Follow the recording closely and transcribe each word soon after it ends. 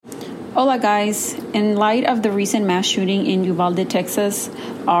Hola guys, in light of the recent mass shooting in Uvalde, Texas,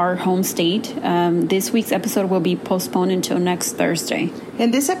 our home state, this week's episode will be postponed until next Thursday.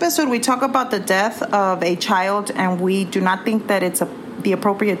 In this episode, we talk about the death of a child, and we do not think that it's the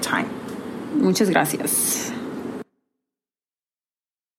appropriate time. Muchas gracias.